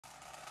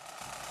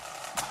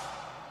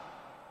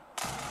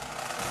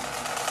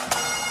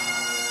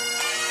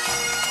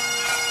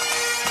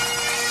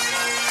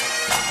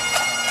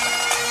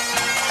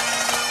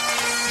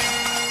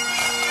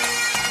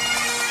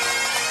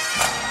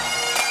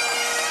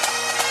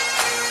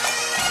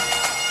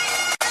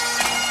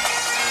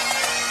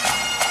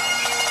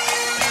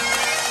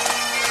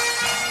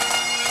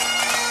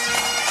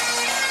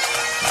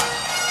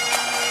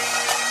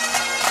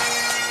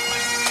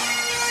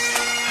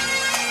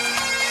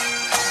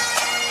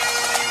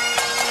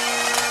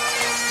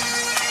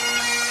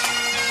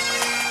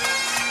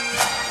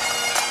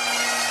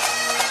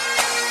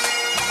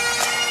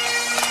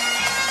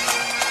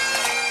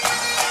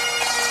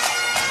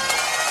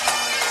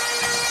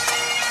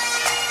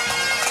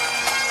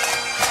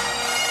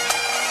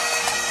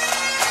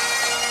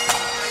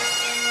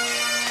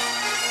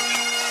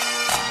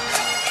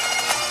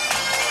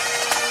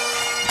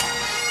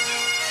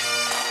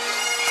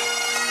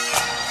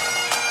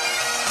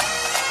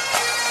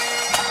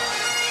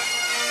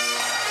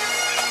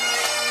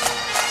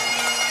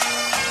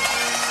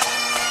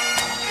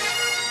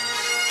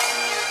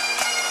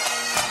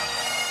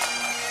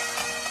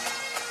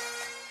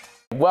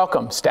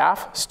welcome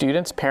staff,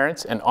 students,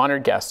 parents, and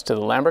honored guests to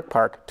the Lambrick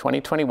Park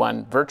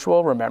 2021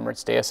 Virtual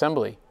Remembrance Day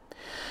Assembly.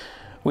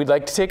 We'd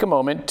like to take a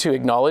moment to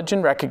acknowledge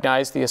and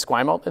recognize the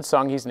Esquimalt and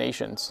Songhees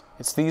nations.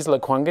 It's these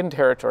Lekwungen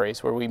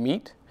territories where we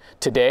meet.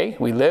 Today,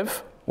 we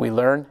live, we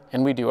learn,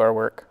 and we do our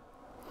work.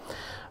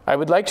 I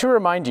would like to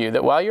remind you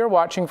that while you're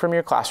watching from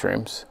your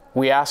classrooms,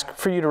 we ask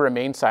for you to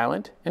remain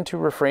silent and to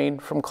refrain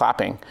from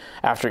clapping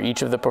after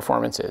each of the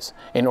performances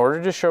in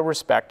order to show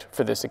respect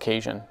for this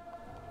occasion.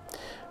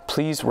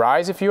 Please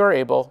rise if you are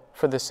able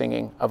for the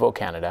singing of O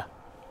Canada.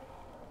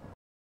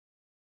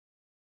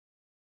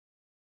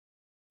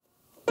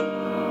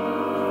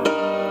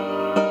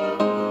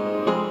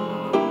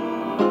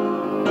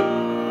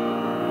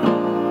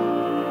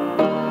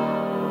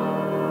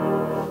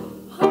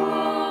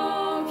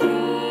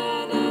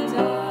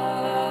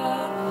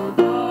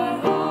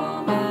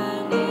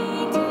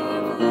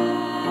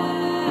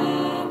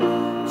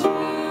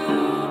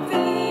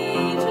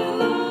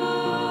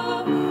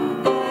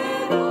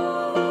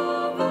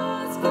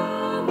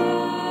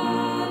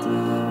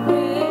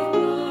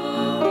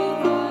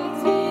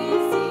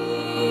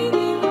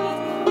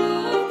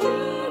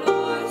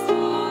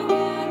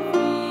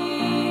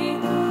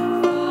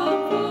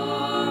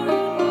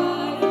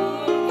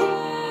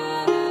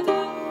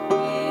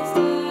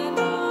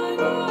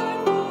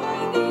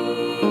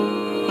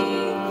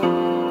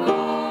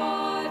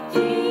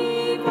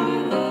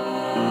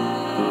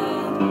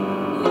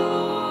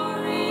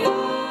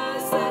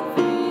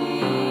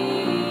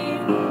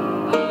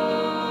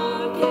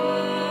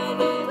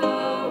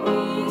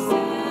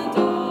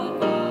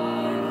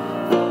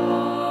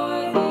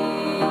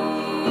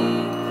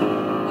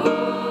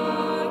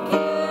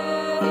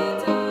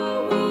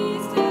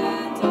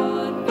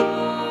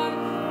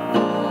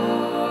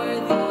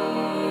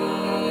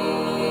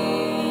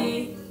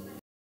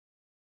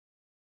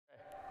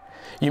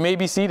 You may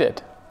be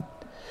seated.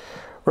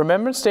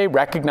 Remembrance Day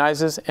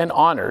recognizes and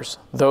honors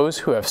those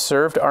who have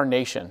served our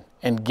nation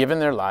and given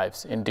their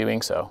lives in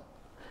doing so.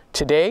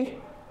 Today,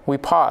 we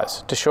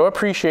pause to show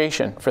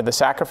appreciation for the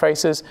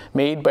sacrifices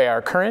made by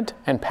our current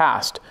and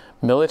past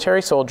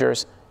military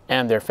soldiers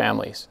and their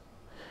families.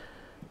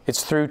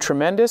 It's through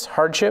tremendous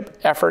hardship,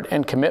 effort,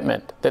 and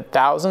commitment that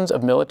thousands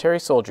of military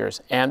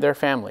soldiers and their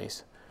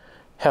families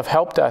have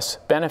helped us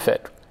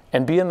benefit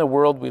and be in the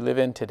world we live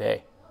in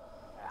today.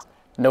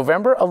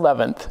 November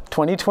 11th,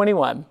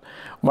 2021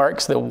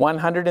 marks the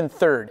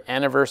 103rd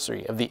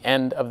anniversary of the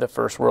end of the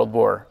First World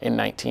War in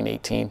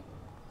 1918.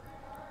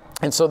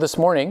 And so this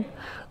morning,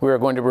 we are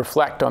going to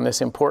reflect on this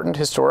important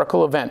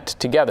historical event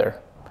together.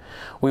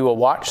 We will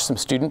watch some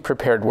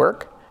student-prepared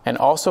work and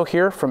also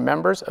hear from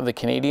members of the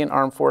Canadian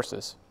Armed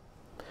Forces.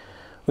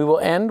 We will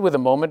end with a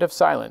moment of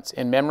silence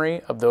in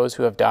memory of those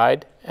who have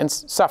died and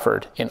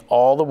suffered in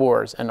all the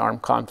wars and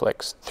armed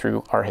conflicts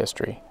through our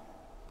history.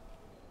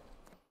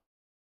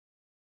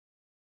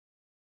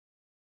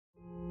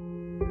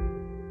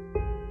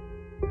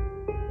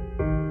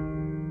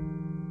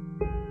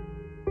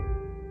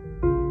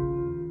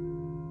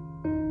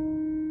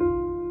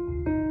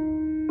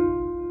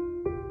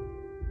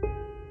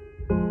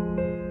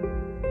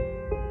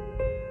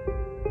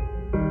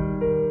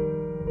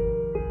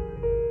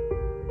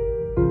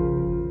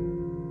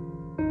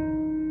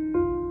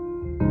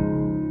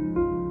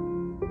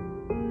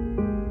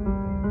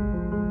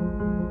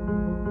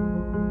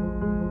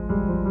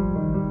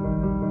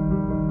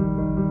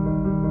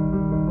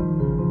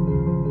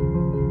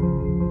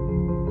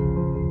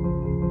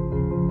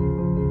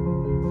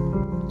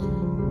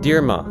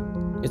 Dear Ma,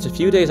 it's a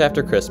few days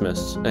after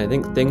Christmas, and I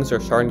think things are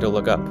starting to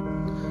look up.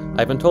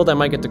 I've been told I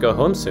might get to go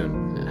home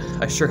soon.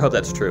 I sure hope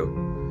that's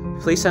true.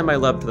 Please send my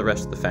love to the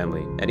rest of the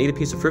family, and eat a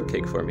piece of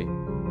fruitcake for me.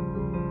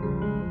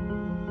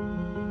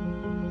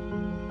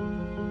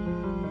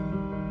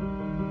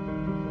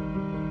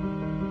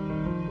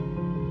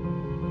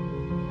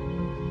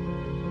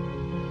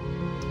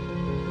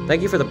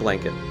 Thank you for the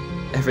blanket.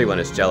 Everyone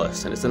is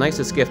jealous, and it's the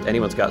nicest gift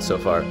anyone's got so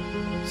far.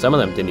 Some of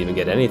them didn't even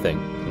get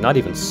anything, not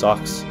even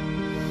socks.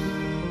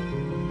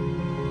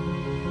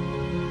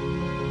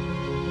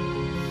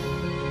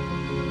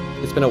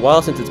 It's been a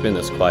while since it's been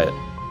this quiet.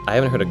 I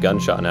haven't heard a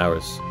gunshot in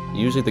hours.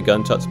 Usually the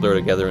gunshots blur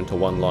together into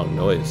one long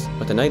noise,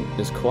 but tonight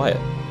is quiet.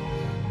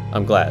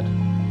 I'm glad.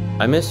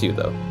 I miss you,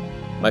 though.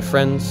 My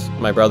friends,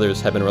 my brothers,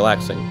 have been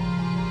relaxing.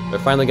 They're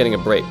finally getting a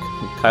break.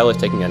 Kyle is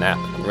taking a nap,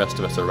 and the rest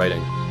of us are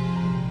writing.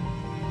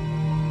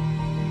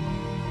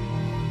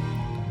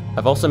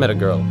 I've also met a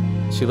girl.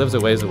 She lives a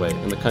ways away,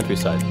 in the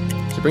countryside.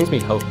 She brings me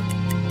hope.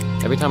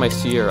 Every time I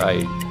see her,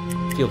 I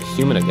feel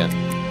human again.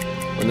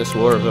 When this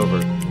war is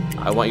over,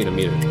 I want you to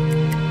meet her.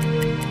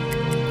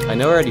 I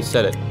know I already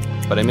said it,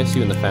 but I miss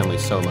you and the family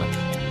so much.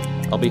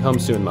 I'll be home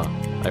soon, Ma.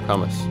 I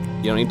promise.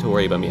 You don't need to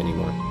worry about me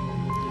anymore.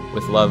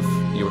 With love,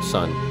 your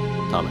son,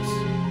 Thomas.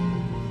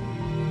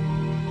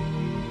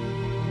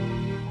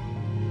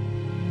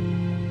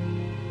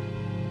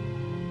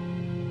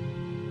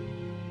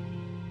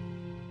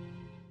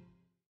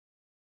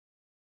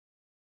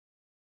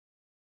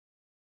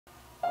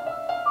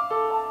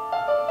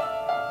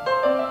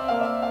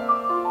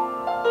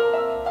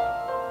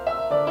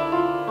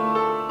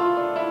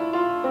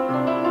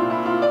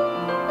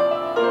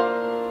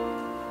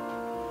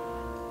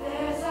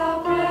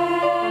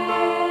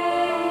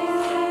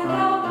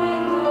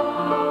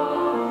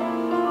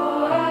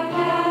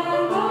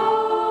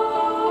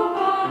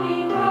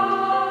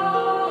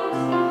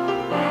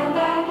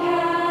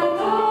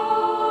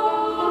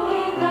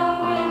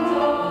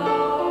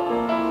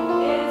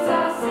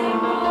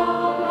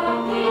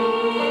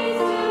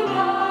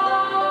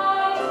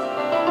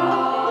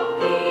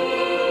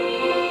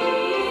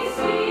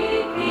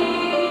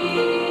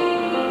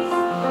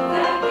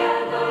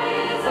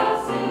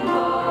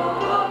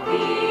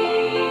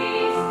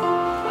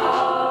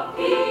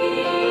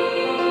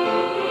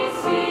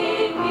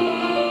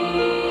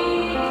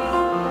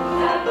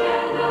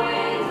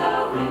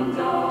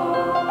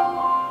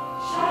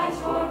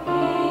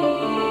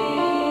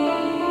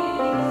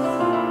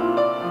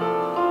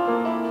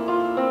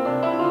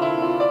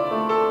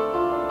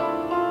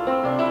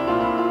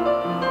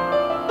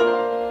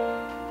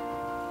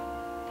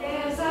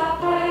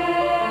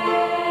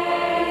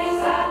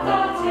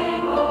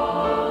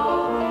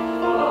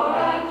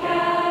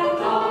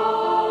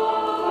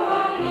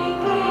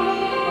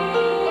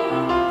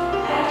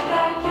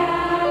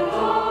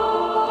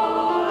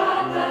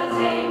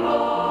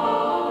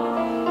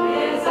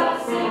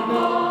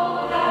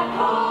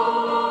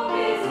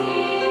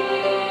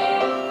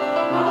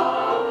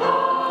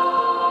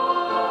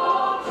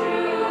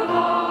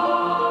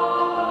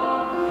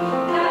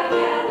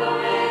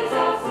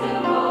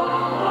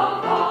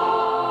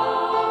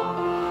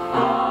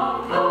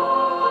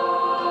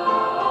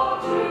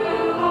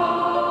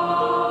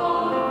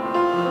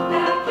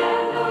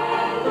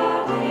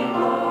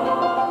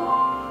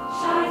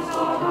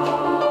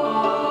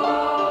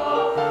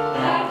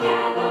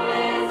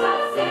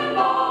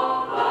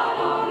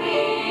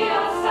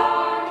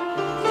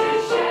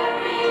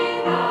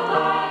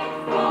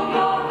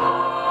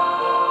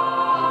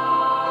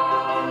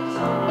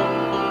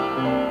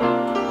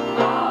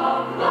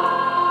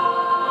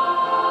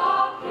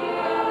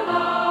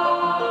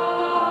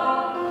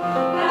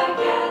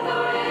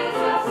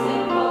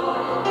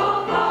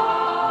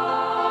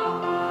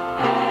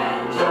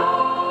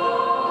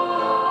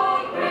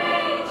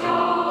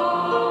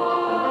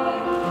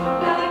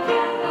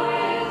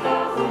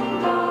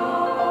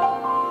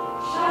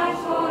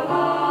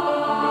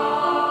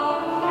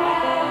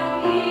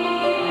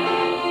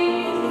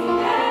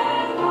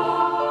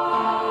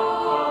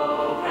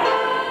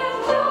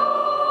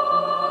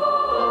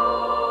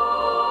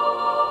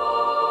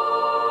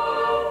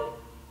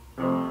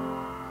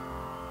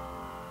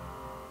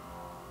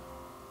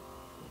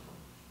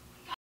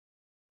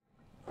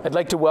 I'd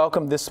like to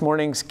welcome this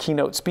morning's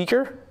keynote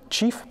speaker,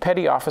 Chief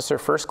Petty Officer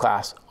First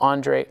Class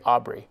Andre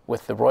Aubry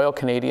with the Royal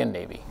Canadian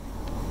Navy.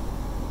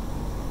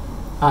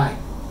 Hi,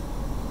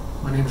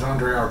 my name is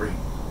Andre Aubry.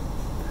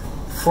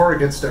 Before I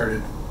get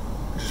started,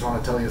 I just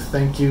want to tell you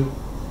thank you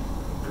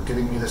for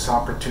giving me this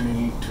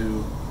opportunity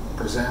to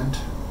present,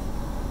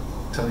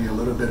 tell you a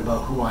little bit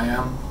about who I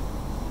am,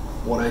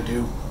 what I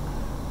do,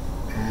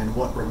 and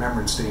what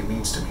Remembrance Day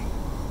means to me.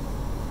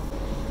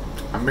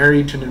 I'm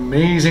married to an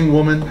amazing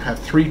woman, have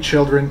 3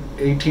 children,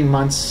 18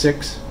 months,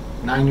 6,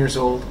 9 years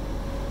old.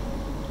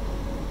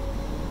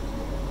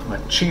 I'm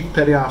a Chief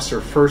Petty Officer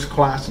First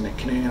Class in the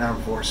Canadian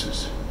Armed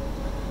Forces.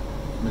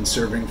 I've been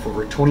serving for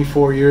over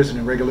 24 years in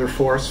the regular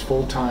force,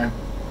 full-time.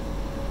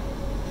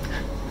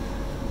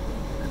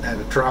 And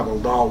I've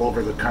traveled all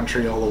over the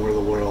country, all over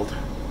the world.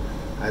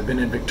 I've been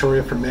in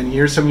Victoria for many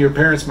years. Some of your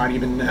parents might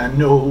even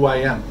know who I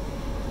am.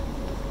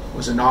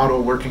 Was in Ottawa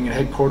working at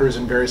headquarters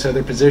and various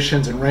other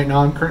positions, and right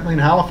now I'm currently in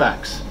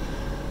Halifax.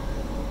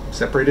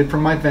 Separated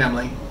from my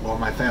family while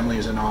my family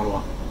is in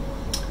Ottawa.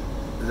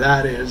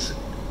 That is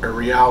a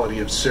reality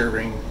of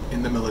serving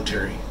in the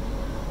military.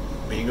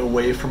 Being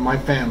away from my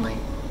family,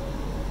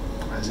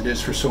 as it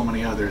is for so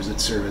many others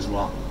that serve as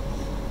well.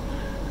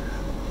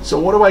 So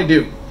what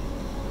do?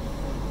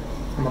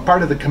 I'm a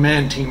part of the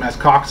command team as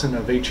coxswain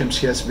of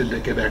HMCS Ville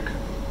de Quebec.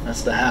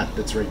 That's the hat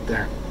that's right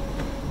there.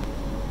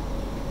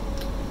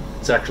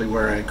 It's actually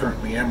where I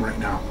currently am right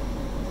now.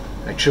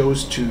 I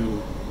chose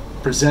to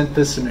present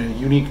this in a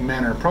unique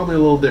manner, probably a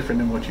little different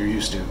than what you're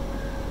used to.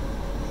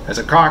 As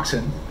a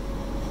coxswain,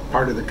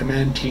 part of the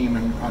command team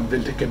on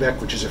Ville de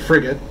Quebec, which is a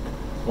frigate,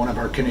 one of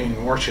our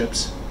Canadian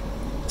warships,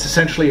 it's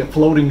essentially a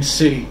floating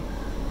city.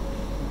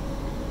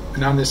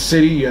 And on this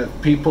city, you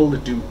have people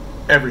that do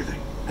everything.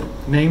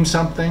 Name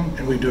something,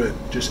 and we do it.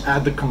 Just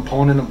add the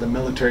component of the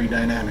military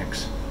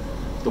dynamics.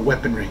 The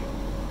weaponry,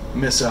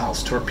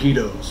 missiles,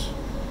 torpedoes,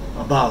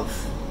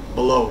 above,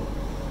 below,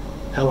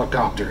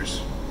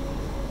 helicopters.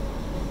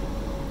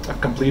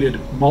 I've completed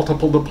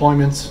multiple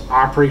deployments,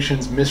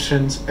 operations,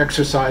 missions,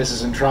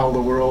 exercises, and traveled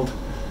the world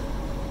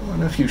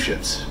on a few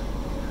ships.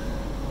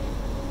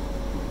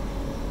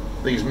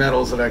 These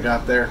medals that I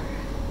got there,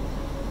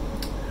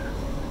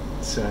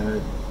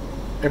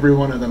 every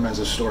one of them has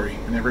a story,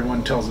 and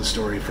everyone tells a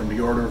story, from the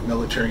Order of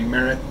Military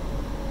Merit,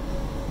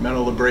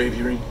 Medal of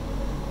Bravery.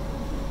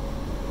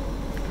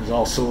 There's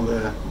also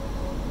the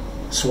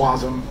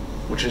SWASM,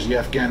 which is the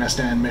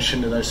Afghanistan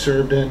mission that I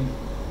served in.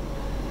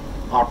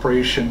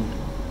 Operation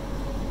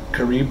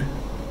Carib,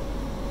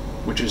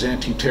 which is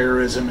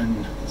anti-terrorism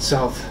in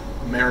South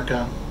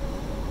America.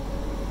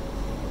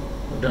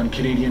 I've done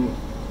Canadian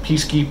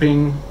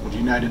peacekeeping with the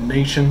United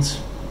Nations.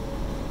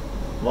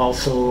 I've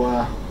also,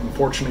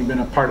 unfortunately, been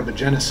a part of a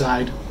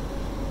genocide,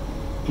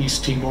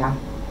 East Timor,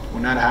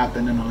 when that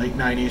happened in the late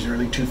 90s,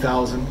 early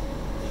 2000.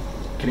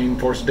 Canadian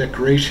Force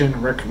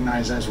Decoration,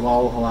 recognized as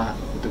well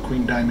with the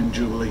Queen Diamond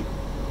Jubilee.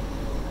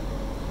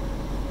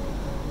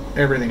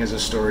 Everything is a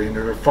story, and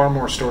there are far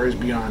more stories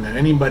beyond that.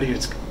 Anybody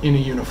that's in a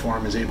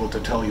uniform is able to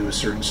tell you a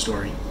certain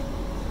story.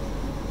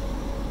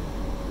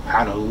 I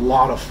had a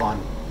lot of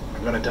fun.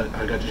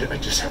 I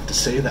just have to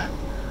say that.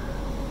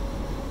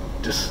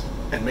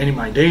 And many of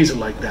my days are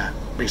like that,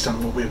 based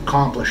on what we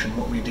accomplish and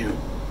what we do.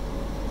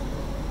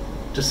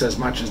 Just as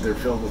much as they're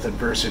filled with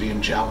adversity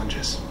and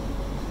challenges.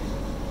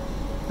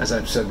 As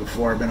I've said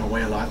before, I've been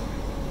away a lot.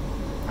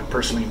 I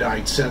personally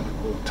died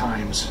several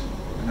times,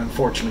 and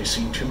unfortunately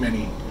seen too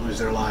many lose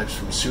their lives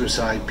from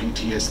suicide,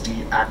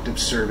 PTSD, active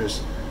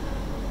service,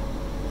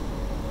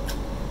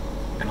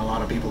 and a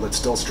lot of people that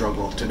still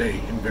struggle today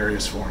in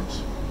various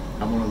forms.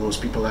 I'm one of those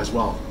people as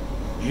well.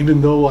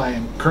 Even though I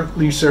am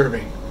currently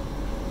serving,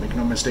 make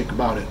no mistake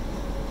about it,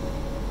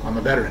 I'm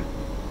a veteran,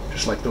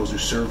 just like those who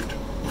served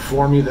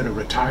before me that are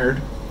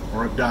retired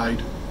or have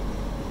died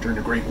during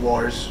the Great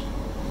Wars,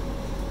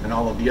 and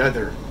all of the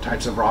other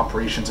types of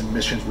operations and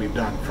missions we've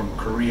done, from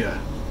Korea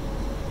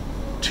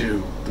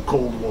to the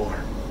Cold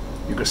War,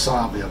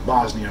 Yugoslavia,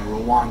 Bosnia,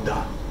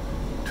 Rwanda,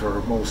 to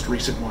our most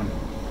recent one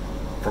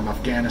from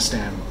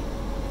Afghanistan,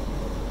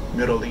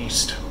 Middle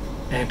East,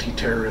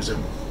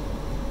 anti-terrorism,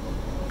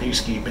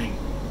 peacekeeping.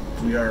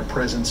 We are a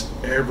presence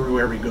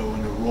everywhere we go,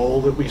 and the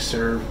role that we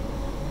serve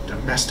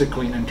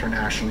domestically and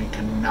internationally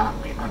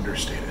cannot be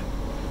understated.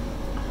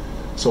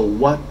 So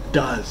what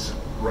does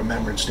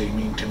Remembrance Day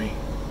mean to me?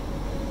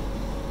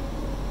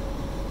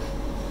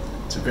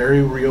 It's a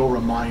very real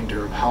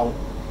reminder of how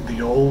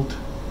the old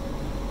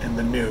and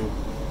the new,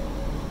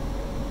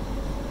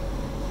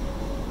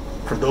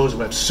 for those who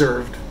have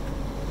served,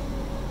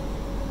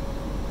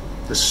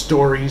 the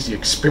stories, the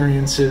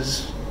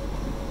experiences,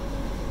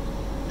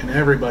 and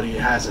everybody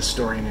has a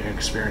story and an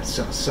experience.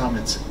 Some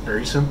it's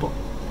very simple.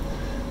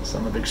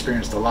 Some have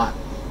experienced a lot.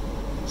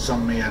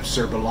 Some may have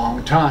served a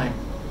long time.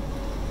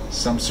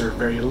 Some served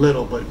very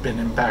little but been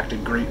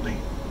impacted greatly.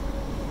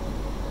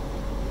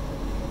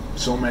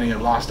 So many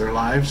have lost their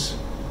lives.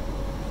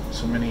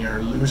 So many are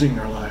losing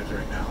their lives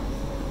right now.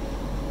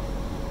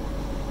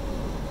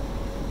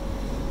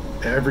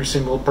 Every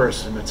single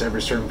person that's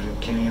ever served in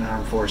Canadian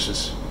Armed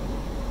Forces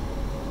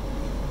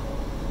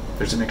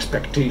There's an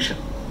expectation.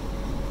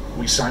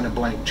 We sign a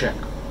blank check,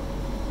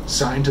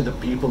 signed to the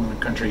people in the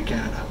country of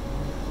Canada,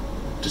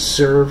 to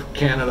serve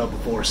Canada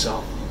before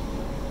self,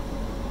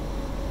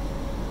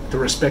 to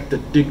respect the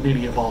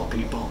dignity of all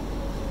people,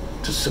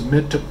 to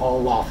submit to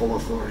all lawful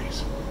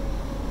authorities.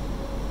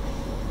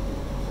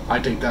 I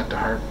take that to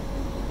heart.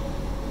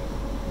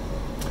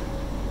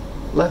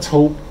 Let's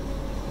hope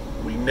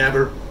we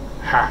never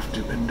have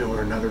to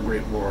endure another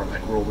great war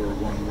like World War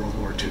I, World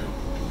War II,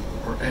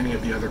 or any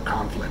of the other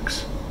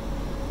conflicts.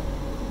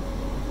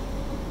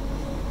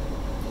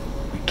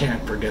 We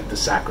can't forget the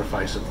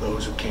sacrifice of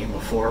those who came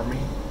before me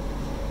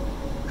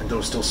and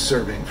those still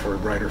serving for a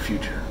brighter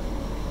future.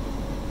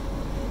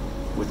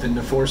 Within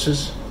the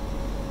forces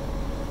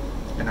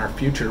and our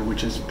future,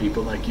 which is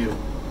people like you.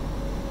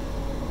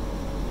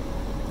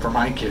 For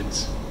my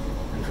kids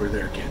and for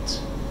their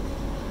kids.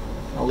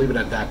 I'll leave it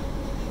at that.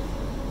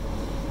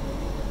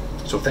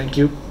 So thank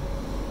you.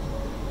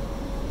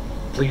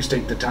 Please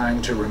take the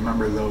time to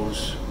remember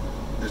those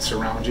that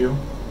surround you.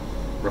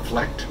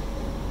 Reflect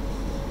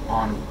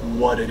on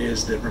what it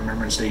is that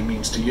Remembrance Day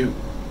means to you.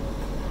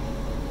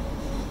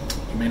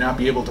 You may not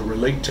be able to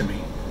relate to me.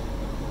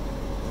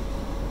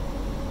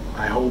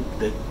 I hope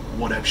that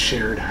what I've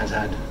shared has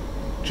had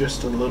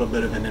just a little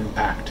bit of an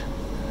impact.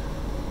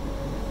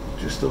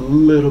 Just a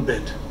little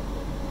bit.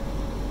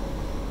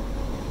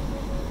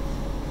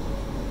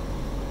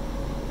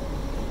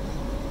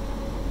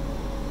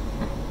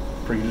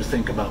 For you to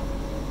think about.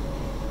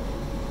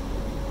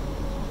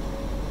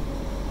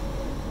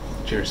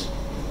 Cheers.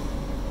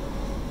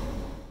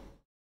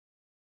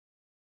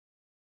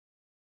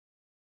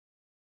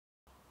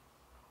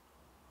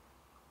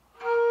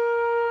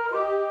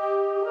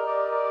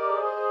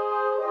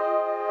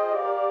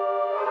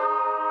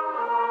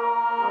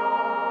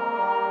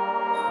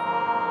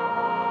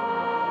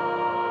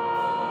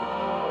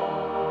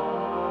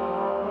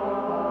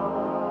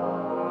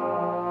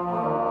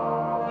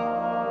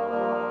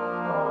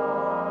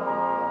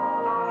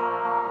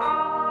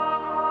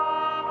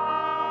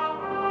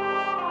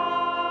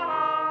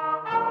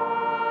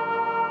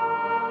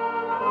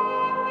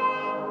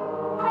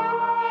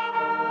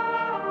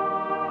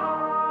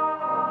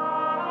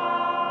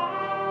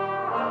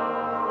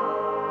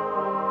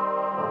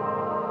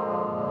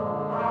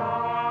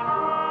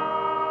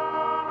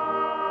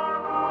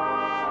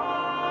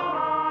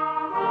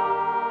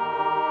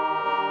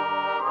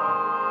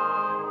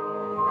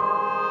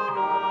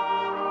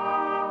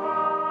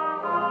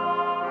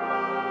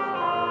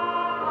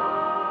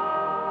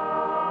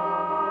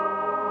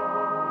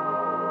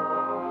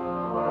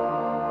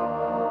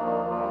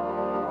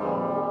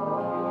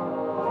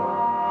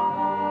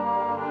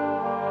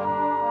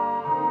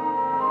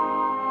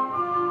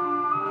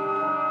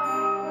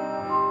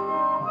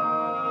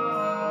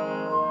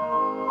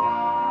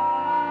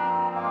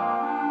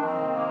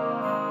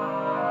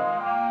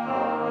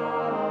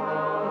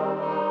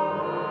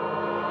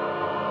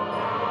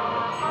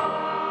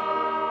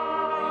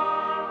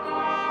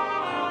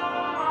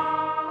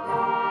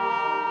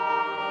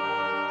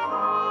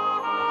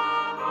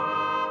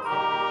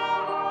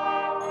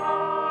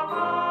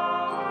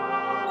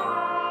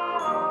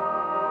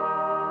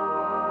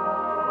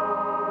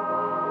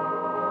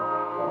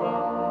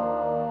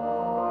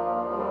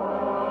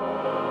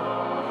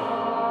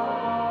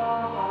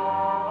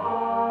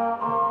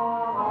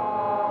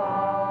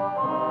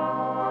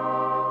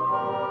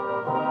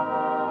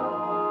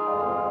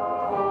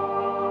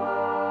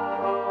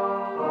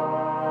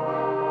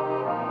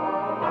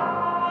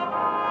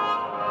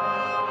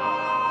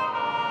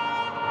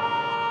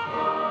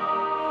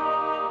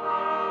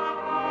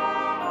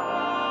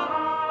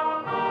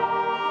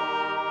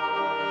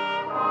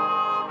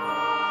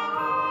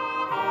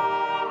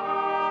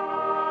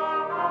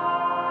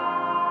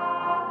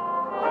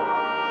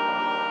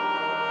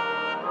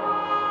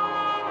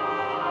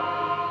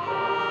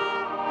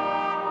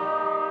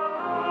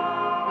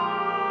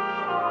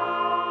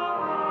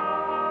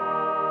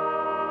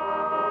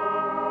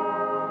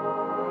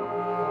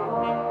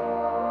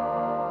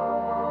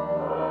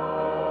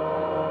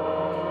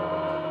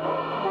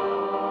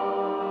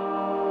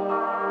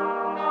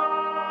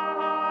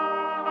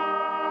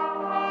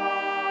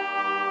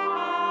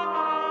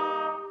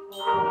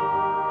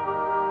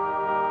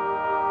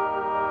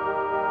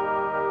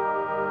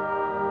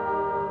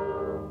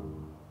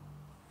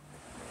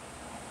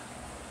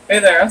 Hey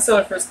there, I'm still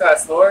a first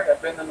class Lord.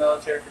 I've been in the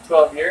military for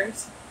 12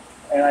 years,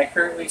 and I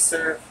currently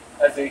serve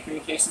as a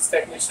communications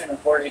technician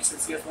aboard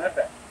HMCS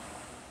Winnipeg.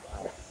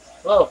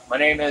 Hello, my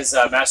name is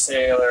Master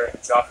Sailor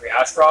Joffrey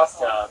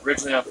Ashcroft.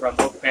 Originally I'm from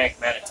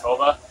Oakbank,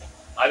 Manitoba.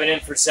 I've been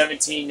in for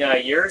 17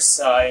 years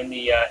in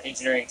the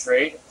engineering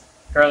trade.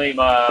 Currently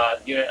my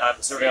unit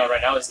I'm serving on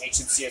right now is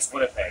HMCS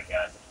Winnipeg,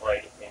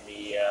 deployed in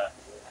the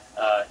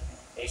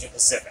Asia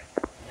Pacific.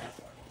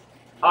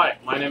 Hi,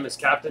 my name is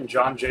Captain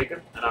John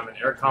Jacob, and I'm an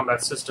Air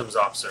Combat Systems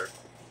Officer.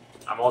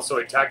 I'm also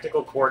a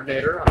Tactical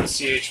Coordinator on the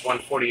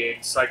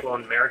CH-148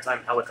 Cyclone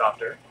Maritime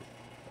Helicopter,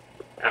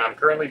 and I'm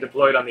currently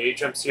deployed on the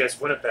HMCS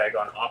Winnipeg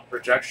on Op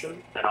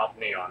Projection and Op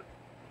Neon.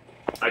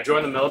 I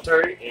joined the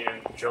military in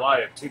July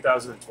of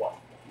 2012.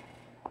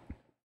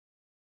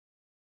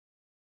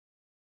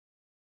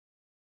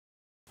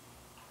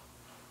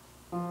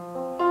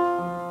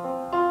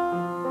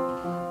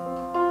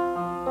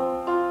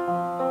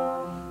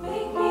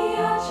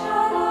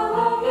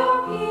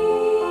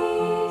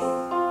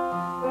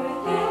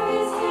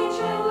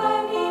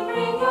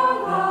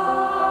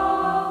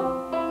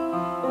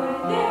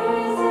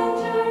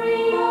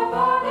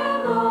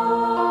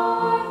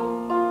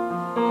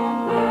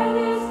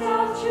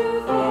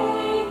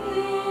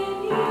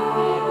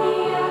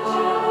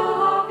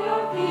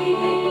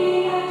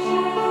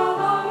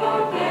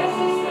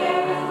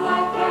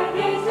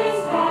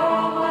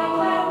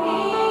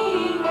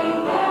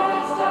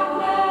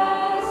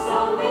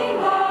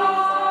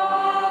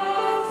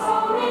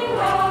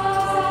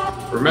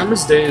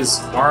 Remembrance Day is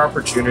our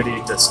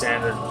opportunity to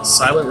stand in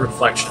silent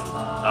reflection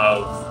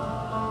of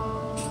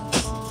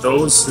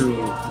those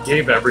who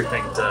gave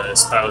everything to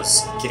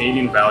espouse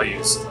Canadian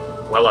values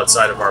well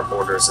outside of our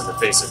borders in the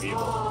face of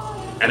evil.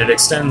 And it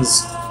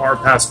extends far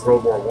past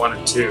World War I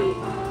and II,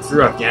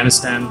 through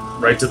Afghanistan,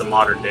 right to the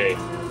modern day,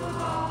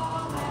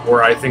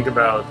 where I think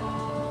about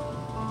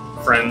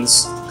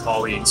friends,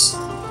 colleagues,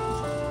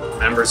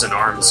 members in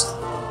arms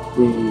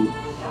who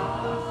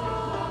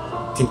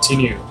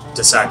continue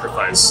to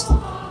sacrifice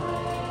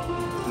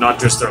not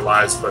just their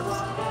lives, but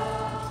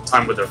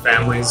time with their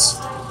families,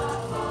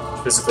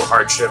 physical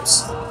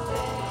hardships,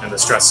 and the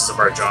stresses of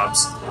our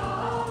jobs,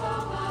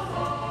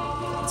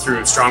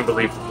 through strong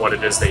belief of what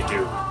it is they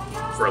do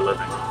for a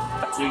living.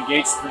 To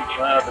engage the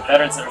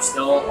veterans that are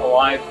still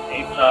alive,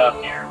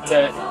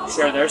 to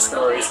share their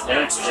stories and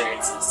their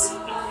experiences.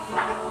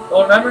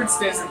 Well, Remembrance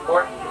Day is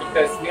important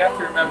because we have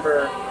to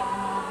remember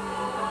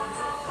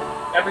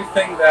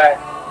everything that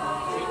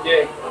we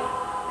did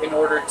in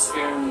order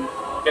to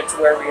get to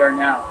where we are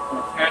now. You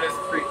know, Canada's a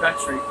free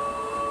country,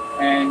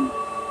 and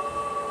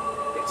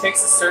it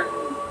takes a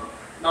certain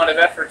amount of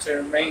effort to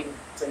remain,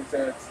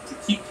 to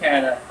keep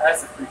Canada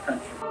as a free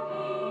country.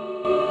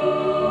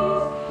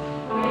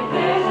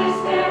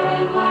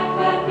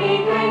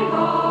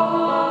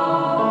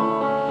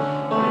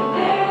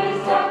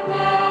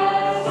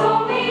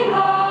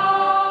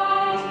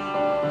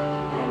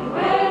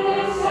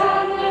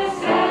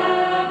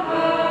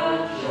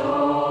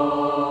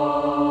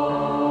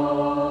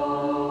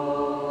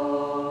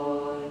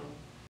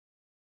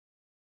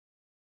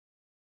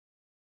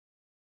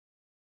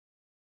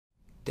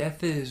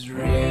 Death is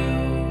real.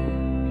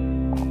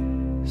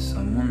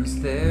 Someone's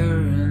there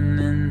and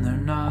then they're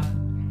not.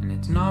 And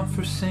it's not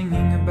for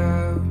singing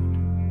about.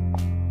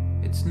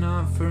 It's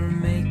not for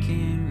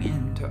making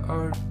into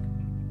art.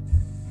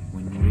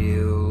 When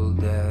real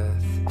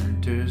death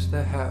enters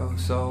the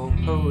house, all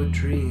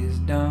poetry is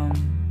dumb.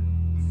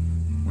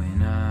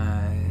 When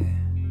I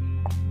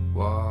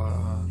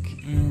walk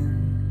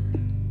in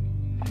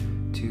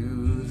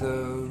to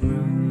the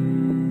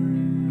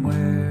room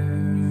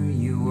where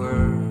you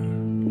were,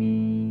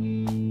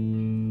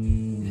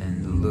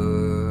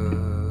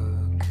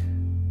 look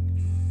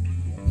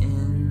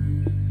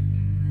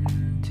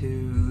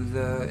into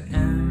the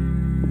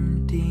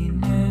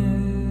emptiness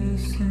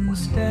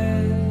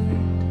instead,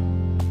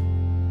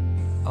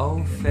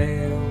 all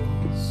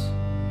fails.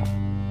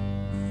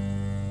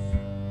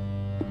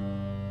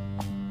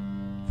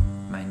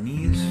 My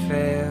knees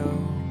fail,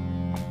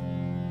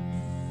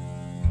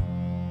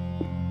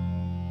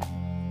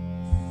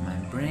 my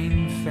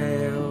brain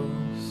fails.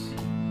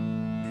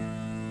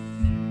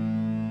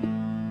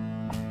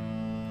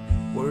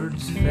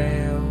 Words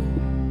fail.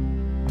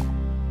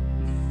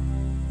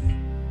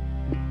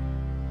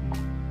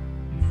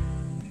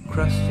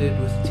 Crusted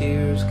with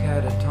tears,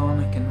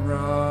 catatonic and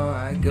raw,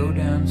 I go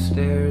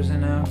downstairs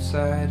and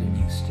outside and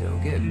you still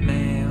get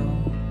mail.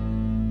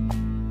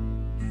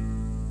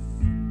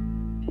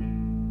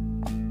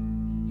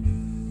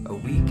 A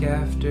week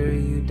after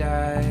you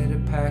died, a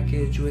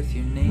package with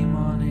your name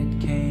on it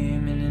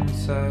came, and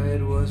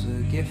inside was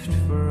a gift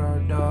for our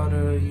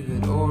daughter you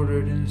had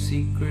ordered in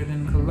secret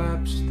and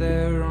collapsed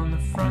there on the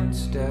front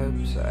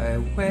steps. I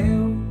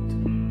wailed.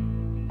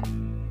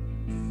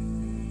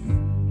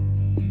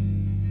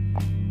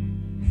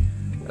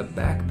 A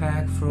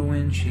backpack for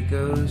when she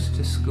goes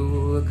to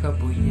school a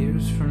couple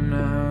years from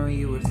now.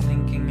 You were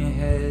thinking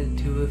ahead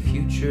to a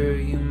future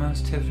you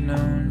must have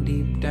known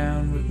deep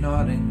down would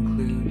not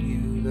include you.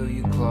 Though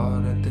you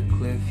clawed at the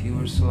cliff you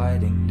were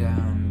sliding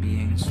down,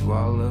 being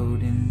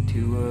swallowed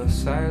into a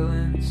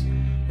silence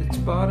that's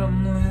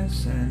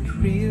bottomless and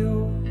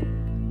real.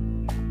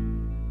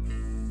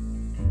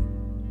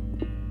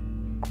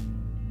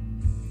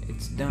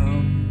 It's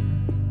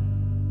dumb,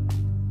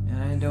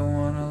 and I don't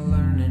want to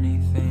learn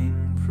anything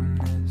from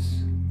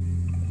this.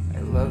 I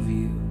love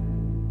you.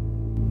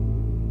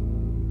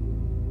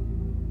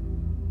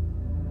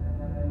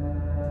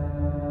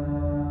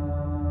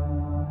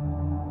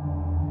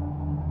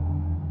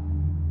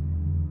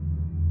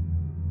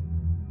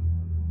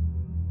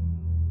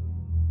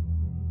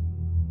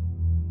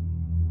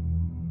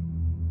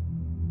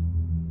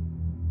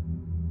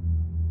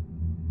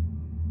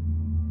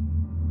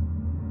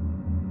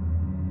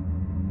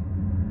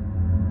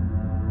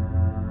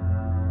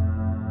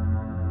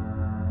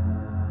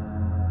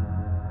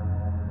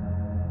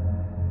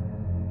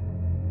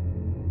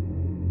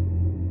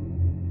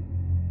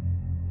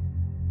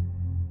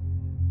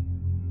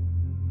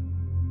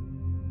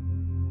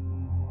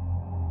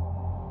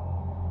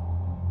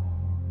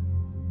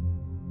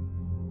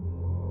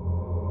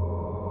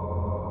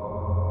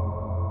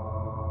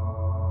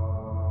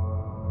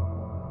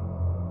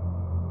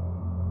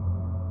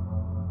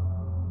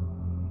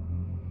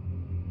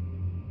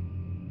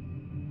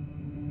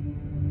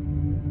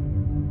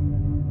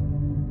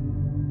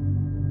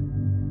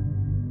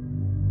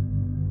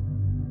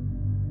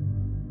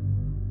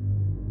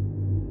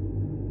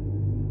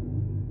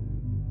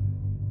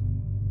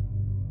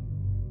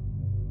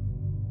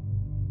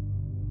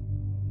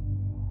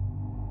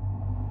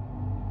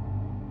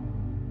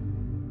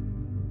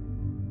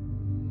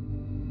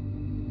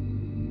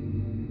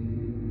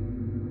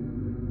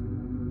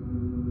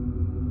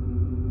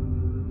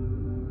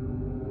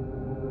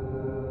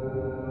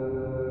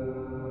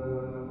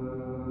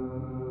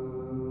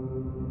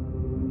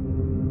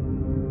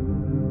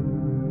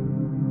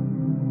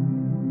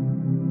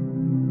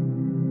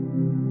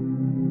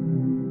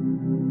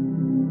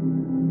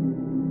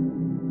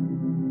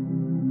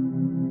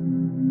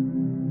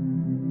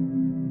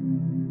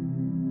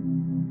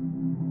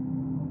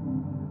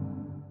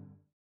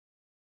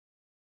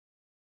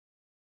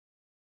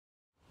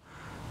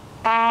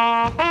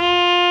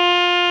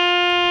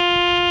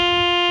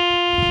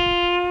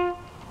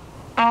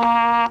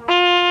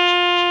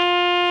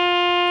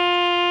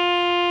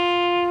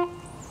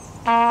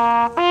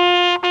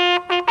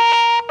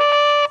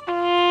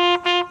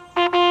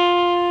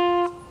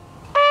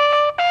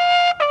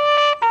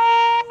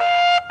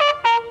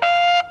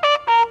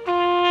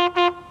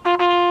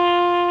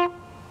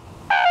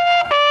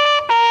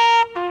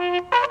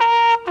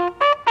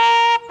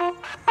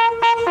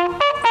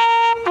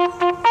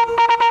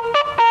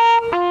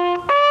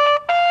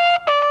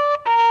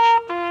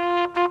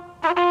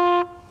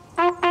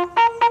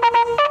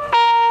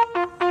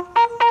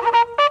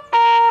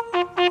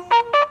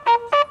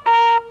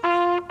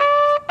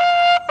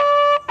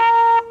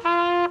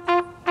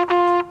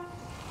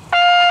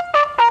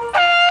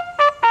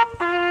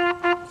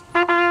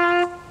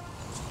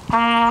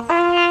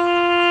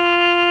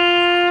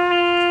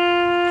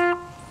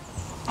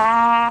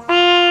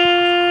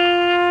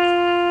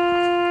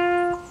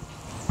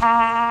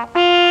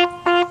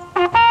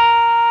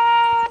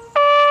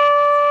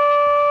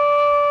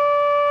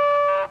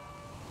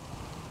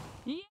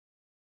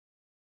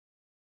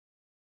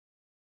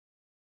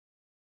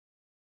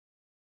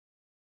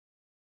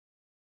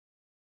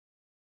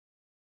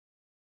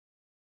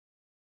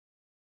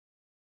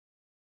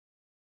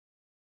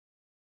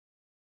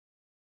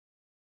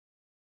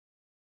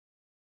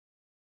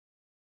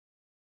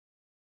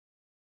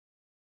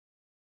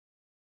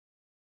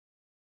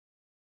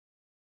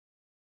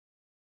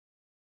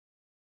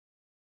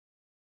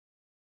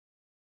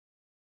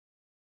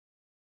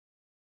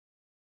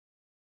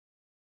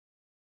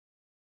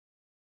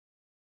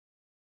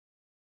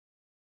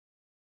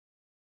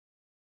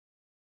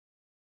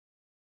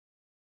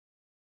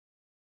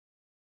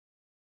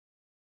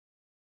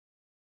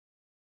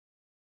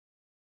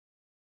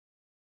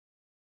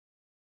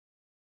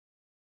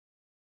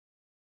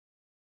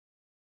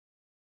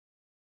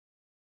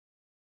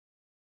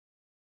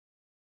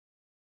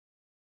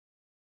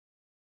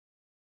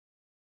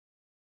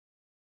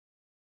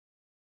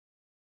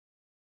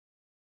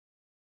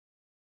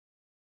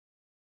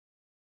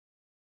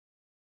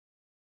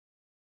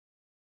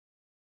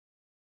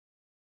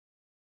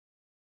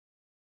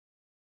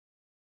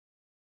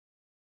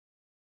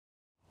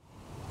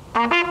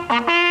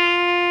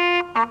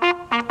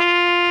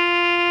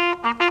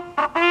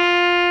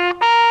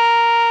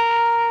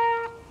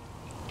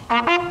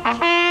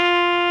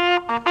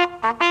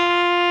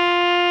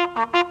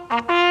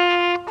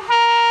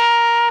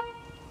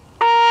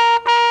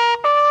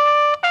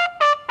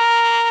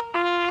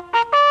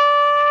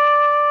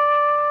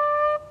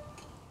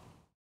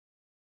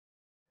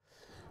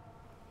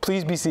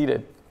 Please be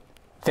seated.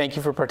 Thank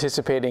you for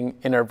participating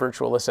in our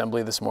virtual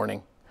assembly this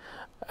morning.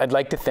 I'd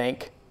like to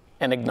thank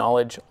and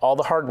acknowledge all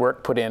the hard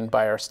work put in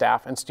by our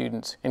staff and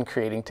students in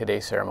creating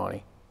today's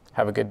ceremony.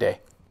 Have a good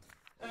day.